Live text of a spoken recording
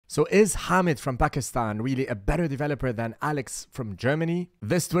So is Hamid from Pakistan really a better developer than Alex from Germany?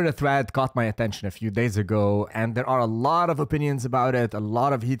 This Twitter thread caught my attention a few days ago, and there are a lot of opinions about it, a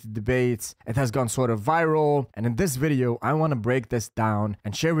lot of heated debates. It has gone sort of viral, and in this video, I want to break this down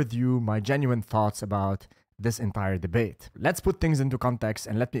and share with you my genuine thoughts about this entire debate. Let's put things into context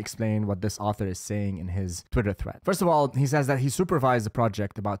and let me explain what this author is saying in his Twitter thread. First of all, he says that he supervised a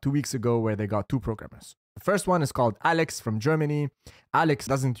project about 2 weeks ago where they got 2 programmers. The first one is called Alex from Germany. Alex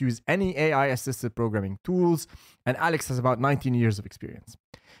doesn't use any AI-assisted programming tools, and Alex has about 19 years of experience.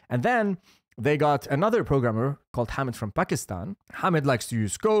 And then they got another programmer called Hamid from Pakistan. Hamid likes to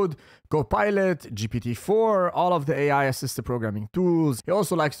use code, Copilot, GPT-4, all of the AI-assisted programming tools. He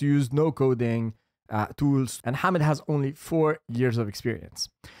also likes to use no-coding tools, and Hamid has only 4 years of experience.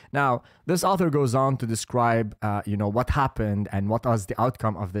 Now, this author goes on to describe, what happened and what was the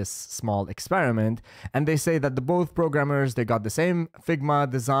outcome of this small experiment. And they say that the both programmers, they got the same Figma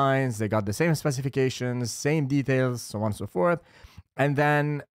designs, they got the same specifications, same details, so on and so forth. And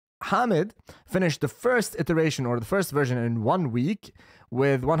then Hamid finished the first iteration or the first version in 1 week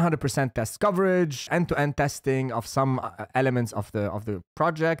with 100% test coverage, end-to-end testing of some elements of the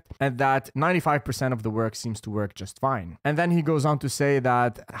project, and that 95% of the work seems to work just fine. And then he goes on to say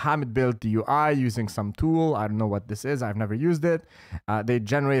that Hamid built the UI using some tool. I don't know what this is. I've never used it. They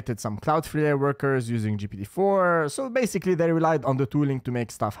generated some Cloudflare workers using GPT-4. So basically, they relied on the tooling to make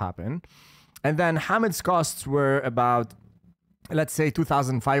stuff happen. And then Hamid's costs were about, let's say,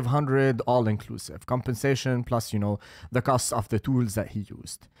 2,500 all-inclusive compensation plus, the costs of the tools that he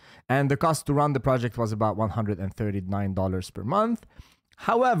used. And the cost to run the project was about $139 per month.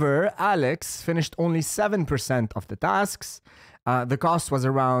 However, Alex finished only 7% of the tasks. The cost was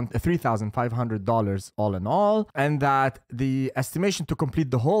around $3,500 all in all, and that the estimation to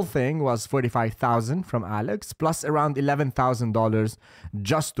complete the whole thing was $45,000 from Alex, plus around $11,000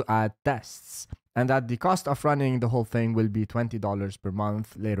 just to add tests, and that the cost of running the whole thing will be $20 per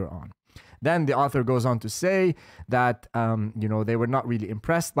month later on. Then the author goes on to say that, they were not really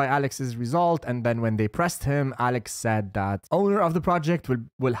impressed by Alex's result. And then when they pressed him, Alex said that owner of the project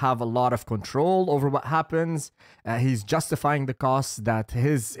will have a lot of control over what happens. He's justifying the costs, that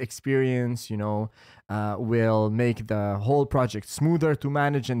his experience, will make the whole project smoother to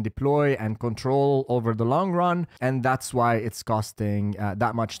manage and deploy and control over the long run. And that's why it's costing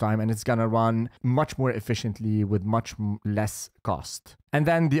that much time, and it's going to run much more efficiently with much less cost. And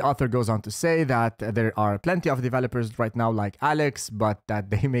then the author goes on to say that there are plenty of developers right now like Alex, but that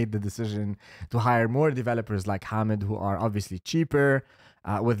they made the decision to hire more developers like Hamid, who are obviously cheaper,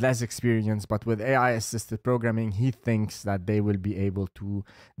 with less experience, but with AI-assisted programming, he thinks that they will be able to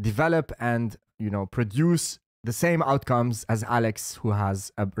develop and, produce the same outcomes as Alex, who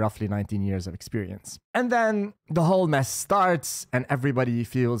has roughly 19 years of experience. And then the whole mess starts, and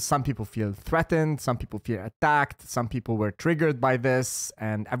some people feel threatened, some people feel attacked, some people were triggered by this,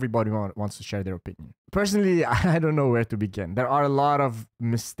 and everybody wants to share their opinion. Personally, I don't know where to begin. There are a lot of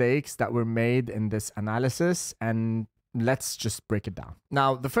mistakes that were made in this analysis, and let's just break it down.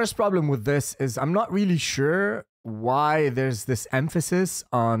 Now, the first problem with this is I'm not really sure why there's this emphasis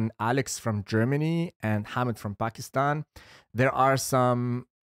on Alex from Germany and Hamid from Pakistan. There are some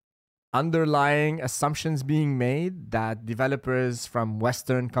underlying assumptions being made that developers from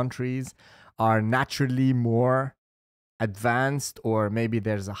Western countries are naturally more advanced, or maybe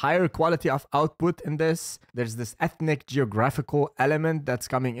there's a higher quality of output in this. There's this ethnic geographical element that's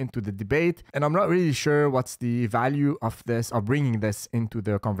coming into the debate, and I'm not really sure what's the value of this, of bringing this into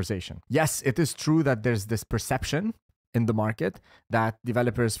the conversation. Yes, it is true that there's this perception in the market that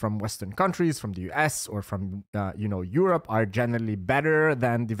developers from Western countries, from the US or from Europe, are generally better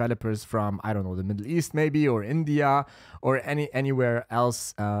than developers from, I don't know, the Middle East maybe, or India, or anywhere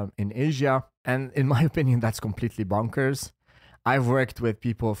else in Asia. And in my opinion, that's completely bonkers. I've worked with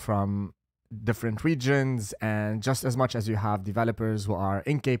people from different regions, and just as much as you have developers who are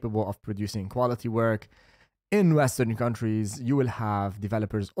incapable of producing quality work in Western countries, you will have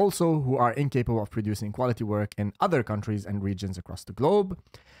developers also who are incapable of producing quality work in other countries and regions across the globe.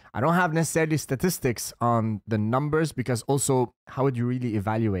 I don't have necessarily statistics on the numbers, because also, how would you really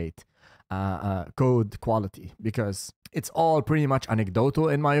evaluate code quality? Because it's all pretty much anecdotal,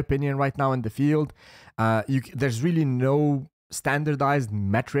 in my opinion, right now in the field. There's really no standardized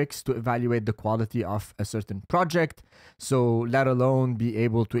metrics to evaluate the quality of a certain project, so let alone be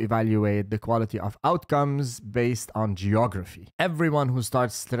able to evaluate the quality of outcomes based on geography. Everyone who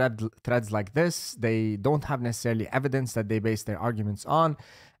starts threads like this, they don't have necessarily evidence that they base their arguments on,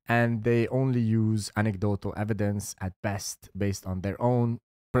 and they only use anecdotal evidence at best based on their own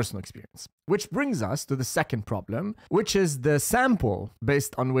personal experience. Which brings us to the second problem, which is the sample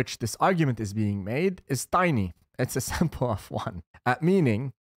based on which this argument is being made is tiny. It's a sample of 1.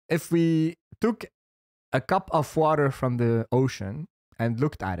 Meaning, if we took a cup of water from the ocean and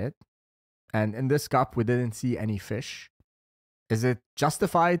looked at it, and in this cup we didn't see any fish, is it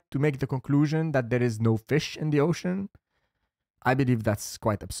justified to make the conclusion that there is no fish in the ocean? I believe that's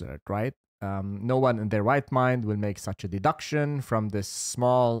quite absurd, right? No one in their right mind will make such a deduction from this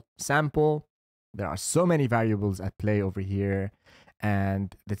small sample. There are so many variables at play over here,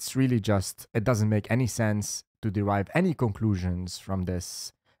 and it's really just, it doesn't make any sense to derive any conclusions from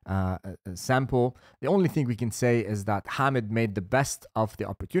this sample. The only thing we can say is that Hamid made the best of the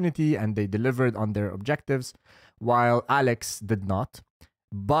opportunity and they delivered on their objectives, while Alex did not.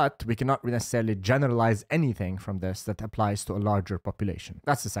 But we cannot necessarily generalize anything from this that applies to a larger population.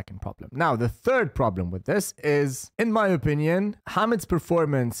 That's the second problem. Now, the third problem with this is, in my opinion, Hamid's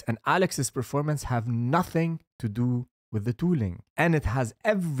performance and Alex's performance have nothing to do with the tooling. And it has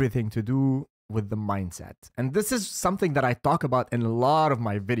everything to do with the mindset. And this is something that I talk about in a lot of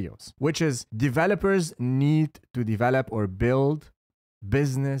my videos, which is developers need to develop or build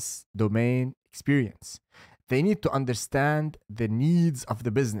business domain experience. They need to understand the needs of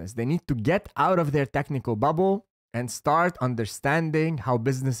the business. They need to get out of their technical bubble and start understanding how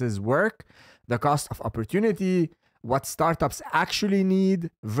businesses work, the cost of opportunity, what startups actually need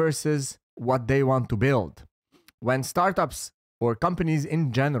versus what they want to build. When startups or companies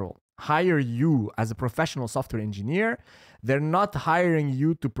in general hire you as a professional software engineer, they're not hiring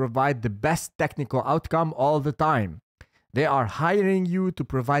you to provide the best technical outcome all the time. They are hiring you to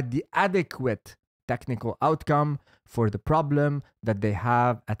provide the adequate technical outcome for the problem that they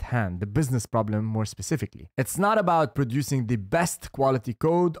have at hand, the business problem more specifically. It's not about producing the best quality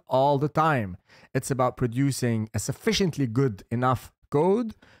code all the time. It's about producing a sufficiently good enough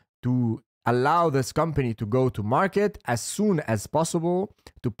code to allow this company to go to market as soon as possible,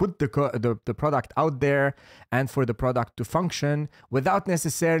 to put the product out there and for the product to function without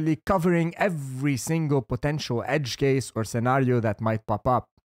necessarily covering every single potential edge case or scenario that might pop up.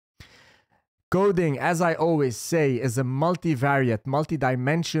 Coding, as I always say, is a multivariate,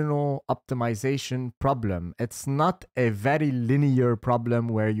 multidimensional optimization problem. It's not a very linear problem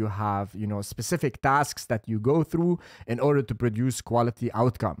where you have, specific tasks that you go through in order to produce quality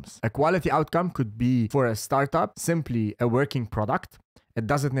outcomes. A quality outcome could be, for a startup, simply a working product. It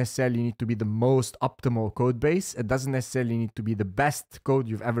doesn't necessarily need to be the most optimal code base. It doesn't necessarily need to be the best code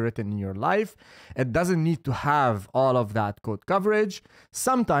you've ever written in your life. It doesn't need to have all of that code coverage.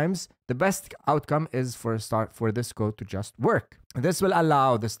 Sometimes the best outcome is for this code to just work. This will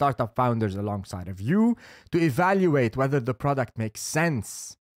allow the startup founders alongside of you to evaluate whether the product makes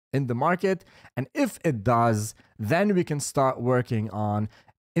sense in the market. And if it does, then we can start working on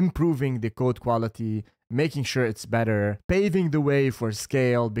improving the code quality, making sure it's better, paving the way for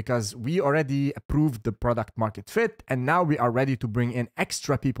scale, because we already approved the product market fit and now we are ready to bring in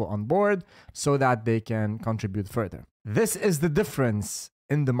extra people on board so that they can contribute further. This is the difference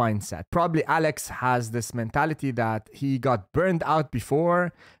in the mindset. Probably Alex has this mentality that he got burned out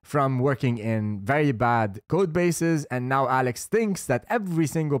before from working in very bad code bases, and now Alex thinks that every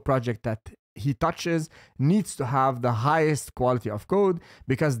single project that he touches needs to have the highest quality of code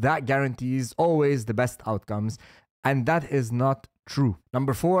because that guarantees always the best outcomes, and that is not true.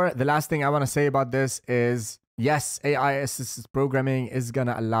 Number 4, the last thing I want to say about this is, yes, AI-assisted programming is going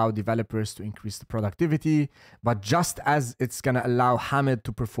to allow developers to increase the productivity, but just as it's going to allow Hamid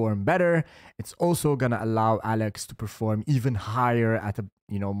to perform better, it's also going to allow Alex to perform even higher at a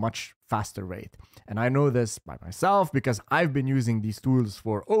much faster rate. And I know this by myself because I've been using these tools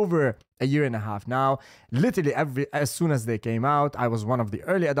for over a year and a half now. Literally as soon as they came out, I was one of the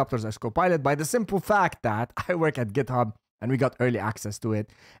early adopters as Copilot by the simple fact that I work at GitHub and we got early access to it,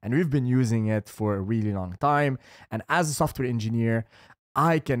 and we've been using it for a really long time. And as a software engineer,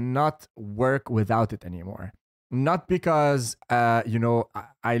 I cannot work without it anymore. Not because,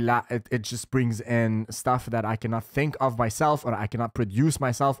 it just brings in stuff that I cannot think of myself, or I cannot produce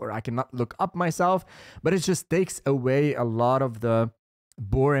myself, or I cannot look up myself, but it just takes away a lot of the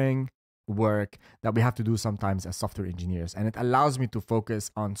boring work that we have to do sometimes as software engineers. And it allows me to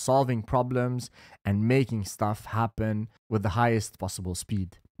focus on solving problems and making stuff happen with the highest possible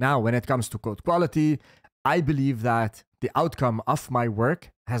speed. Now, when it comes to code quality, I believe that the outcome of my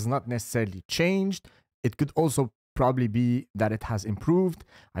work has not necessarily changed. It could also probably be that it has improved.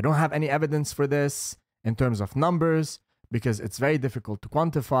 I don't have any evidence for this in terms of numbers because it's very difficult to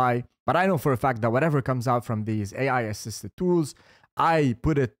quantify. But I know for a fact that whatever comes out from these AI-assisted tools, I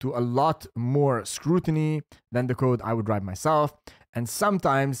put it to a lot more scrutiny than the code I would write myself. And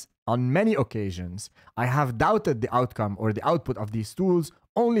sometimes, on many occasions, I have doubted the outcome or the output of these tools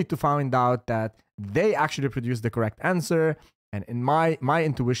only to find out that they actually produce the correct answer, and in my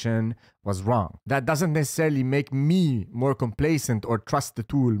intuition was wrong. That doesn't necessarily make me more complacent or trust the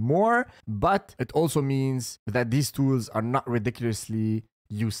tool more, but it also means that these tools are not ridiculously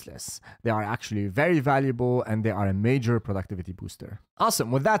useless. They are actually very valuable and they are a major productivity booster.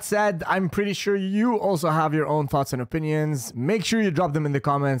 Awesome. With that said, I'm pretty sure you also have your own thoughts and opinions. Make sure you drop them in the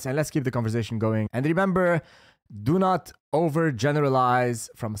comments and let's keep the conversation going. And remember, do not overgeneralize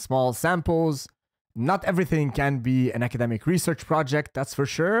from small samples. Not everything can be an academic research project, that's for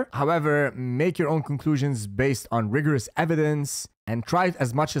sure. However, make your own conclusions based on rigorous evidence and try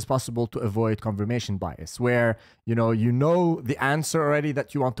as much as possible to avoid confirmation bias, where you know the answer already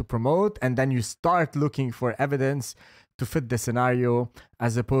that you want to promote, and then you start looking for evidence to fit the scenario,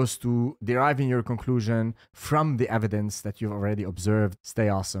 as opposed to deriving your conclusion from the evidence that you've already observed. Stay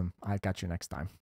awesome. I'll catch you next time.